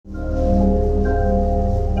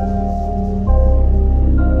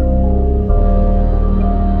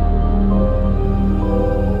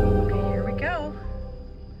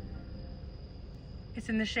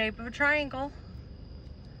shape of a triangle.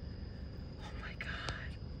 Oh my God.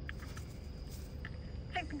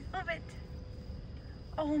 I love it.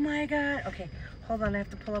 Oh my God. Okay, hold on, I have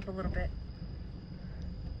to pull up a little bit.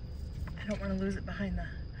 I don't want to lose it behind the...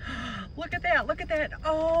 Look at that, look at that.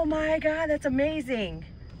 Oh my God, that's amazing.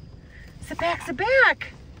 Sit back, sit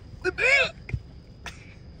back. Sit back.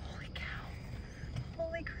 Holy cow.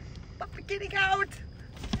 Holy crap. I'm getting out.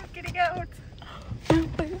 I'm getting out.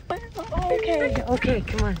 Okay, okay,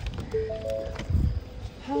 come on.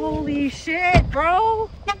 Holy shit, bro.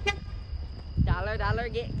 Dollar,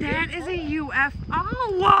 get. That is a UFO.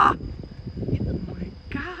 Oh my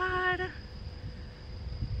God.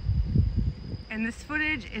 And this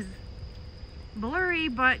footage is blurry,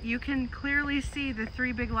 but you can clearly see the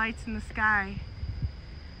 3 big lights in the sky.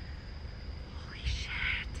 Holy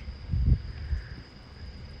shit.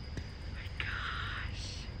 Oh my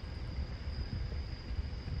gosh.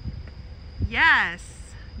 Yes,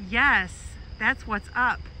 yes, that's what's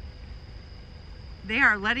up. They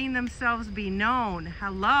are letting themselves be known.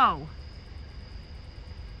 Hello.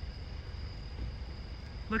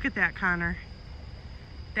 Look at that, Connor.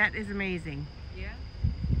 That is amazing. Yeah.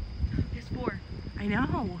 There's 4. I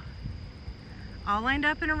know. All lined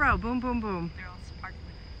up in a row. Boom, boom, boom. They're all sparkling.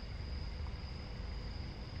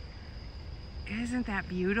 Isn't that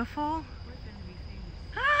beautiful? We're gonna be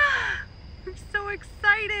famous. Ah, I'm so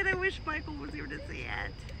excited. I wish Michael was here to see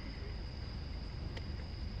it.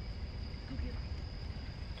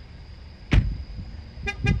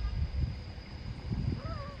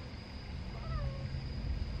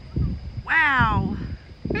 Wow.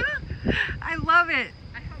 I love it.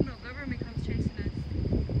 I hope no government comes chasing us.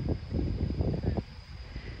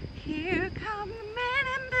 Here come the men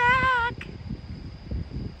in black.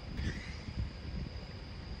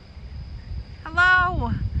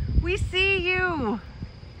 Hello. We see you.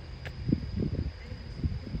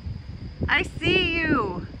 I see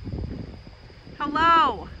you.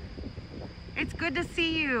 Hello. It's good to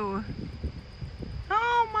see you.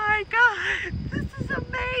 Oh my God. This is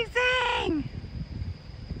amazing.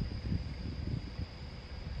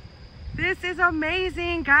 This is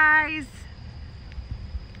amazing, guys.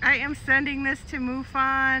 I am sending this to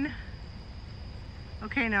MUFON.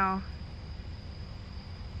 Okay, no.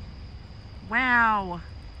 Wow.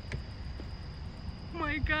 Oh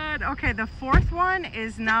my God. Okay, the 4th one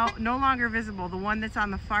is now no longer visible. The one that's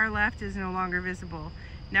on the far left is no longer visible.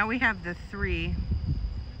 Now we have the 3.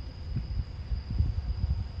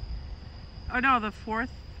 Oh no, the 4th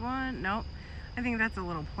one, nope. I think that's a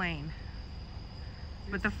little plane.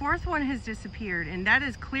 But the 4th one has disappeared, and that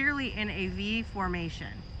is clearly in a V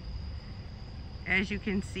formation, as you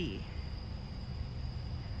can see.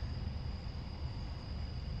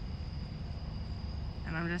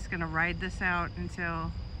 And I'm just gonna ride this out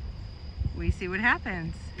until we see what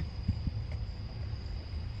happens.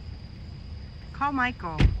 Call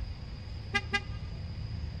Michael.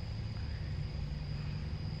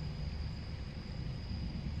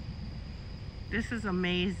 This is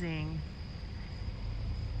amazing.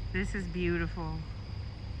 This is beautiful.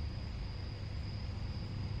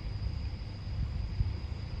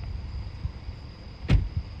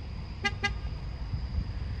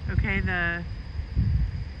 Okay, the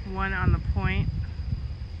one on the point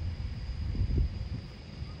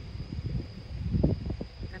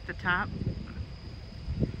at the top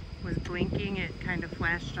was blinking. It kind of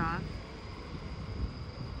flashed off.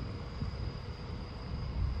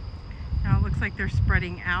 Now it looks like they're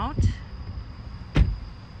spreading out.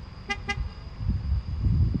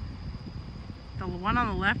 The one on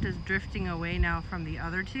the left is drifting away now from the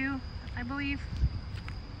other 2, I believe.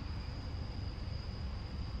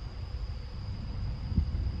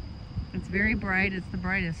 It's very bright. It's the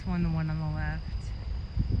brightest one, the one on the left.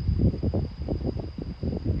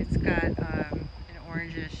 It's got an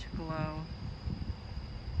orangish glow.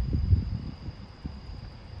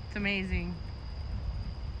 It's amazing.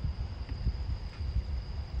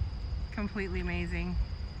 Completely amazing.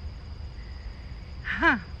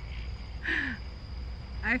 Huh.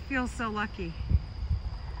 I feel so lucky.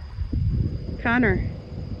 Connor,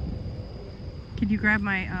 could you grab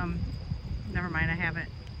my, never mind, I have it.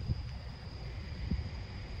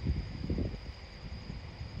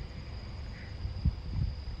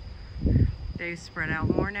 They've spread out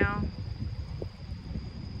more now.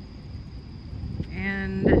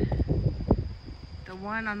 And the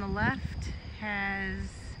one on the left has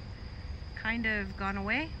kind of gone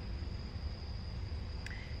away.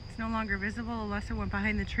 It's no longer visible unless it went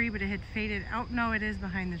behind the tree, but it had faded out. No, it is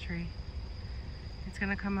behind the tree. It's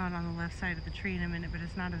gonna come out on the left side of the tree in a minute, but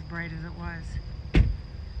it's not as bright as it was.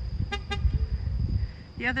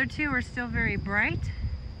 The other 2 are still very bright.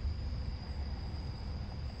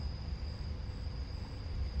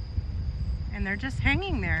 And they're just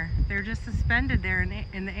hanging there. They're just suspended there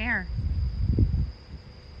in the air.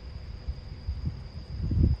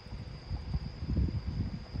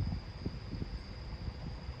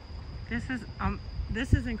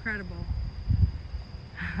 This is incredible.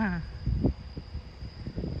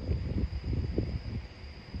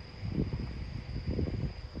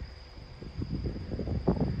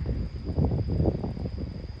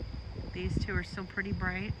 These two are still pretty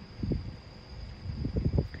bright.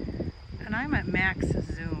 And I'm at max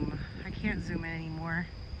zoom. I can't zoom in anymore.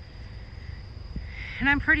 And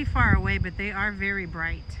I'm pretty far away, but they are very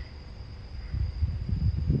bright.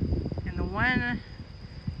 And the one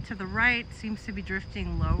to the right seems to be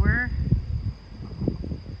drifting lower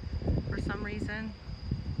for some reason.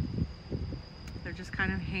 They're just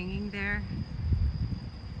kind of hanging there.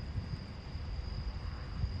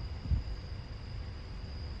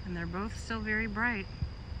 And they're both still very bright.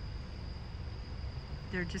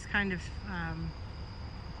 They're just kind of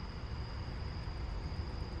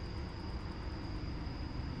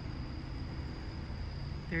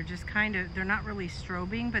they're not really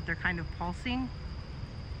strobing, but they're kind of pulsing.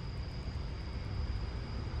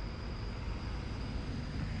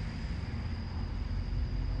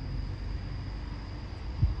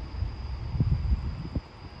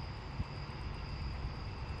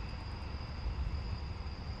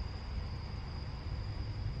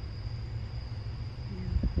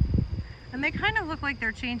 And they kind of look like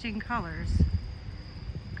they're changing colors.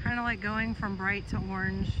 Kind of like going from bright to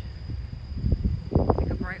orange. Like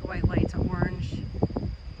a bright white light to orange.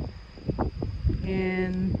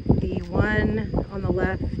 And the one on the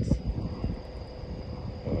left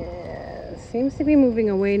seems to be moving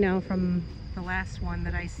away now from the last one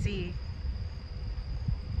that I see.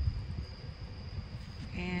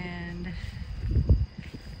 And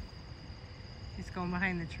it's going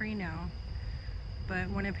behind the tree now. But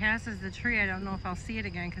when it passes the tree, I don't know if I'll see it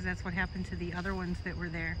again, because that's what happened to the other ones that were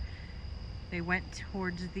there. They went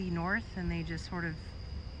towards the north and they just sort of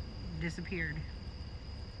disappeared.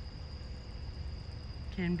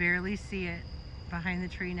 Can barely see it behind the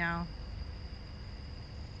tree now.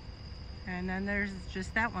 And then there's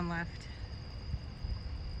just that one left.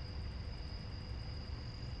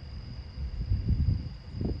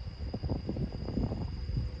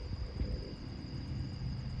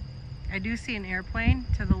 I do see an airplane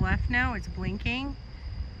to the left now. It's blinking,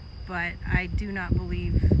 but I do not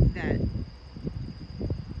believe that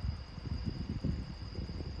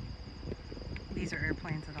these are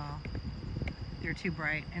airplanes at all. They're too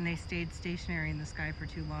bright, and they stayed stationary in the sky for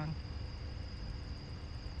too long.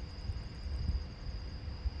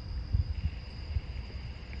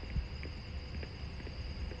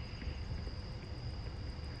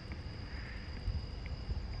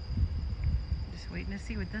 Waiting to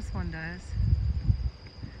see what this one does.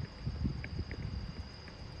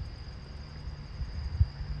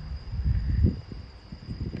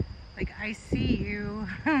 Like, I see you.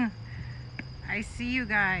 I see you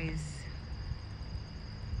guys.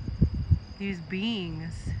 These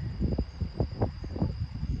beings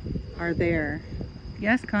are there.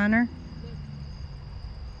 Yes, Connor?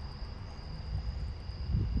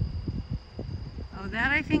 Oh,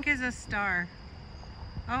 that I think is a star.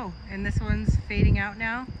 Oh, and this one's fading out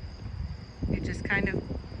now. It just kind of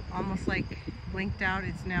almost like blinked out.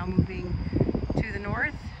 It's now moving to the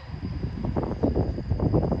north.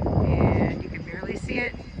 And you can barely see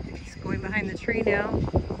it. It's going behind the tree now.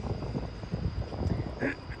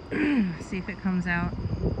 See if it comes out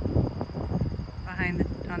behind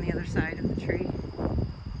on the other side of the tree.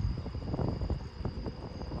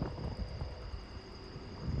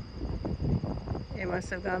 It must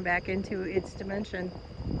have gone back into its dimension,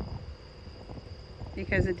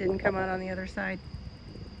 because it didn't come out on the other side.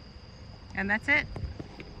 And that's it.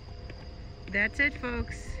 That's it,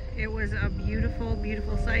 folks. It was a beautiful,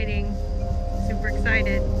 beautiful sighting. Super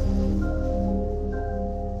excited.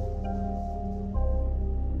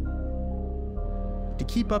 To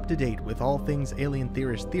keep up to date with all things alien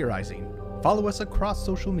theorist theorizing, follow us across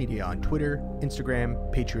social media on Twitter, Instagram,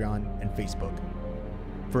 Patreon, and Facebook.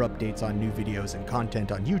 For updates on new videos and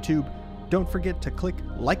content on YouTube, don't forget to click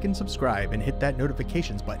like and subscribe and hit that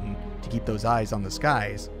notifications button to keep those eyes on the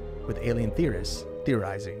skies with alien theorists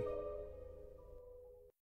theorizing.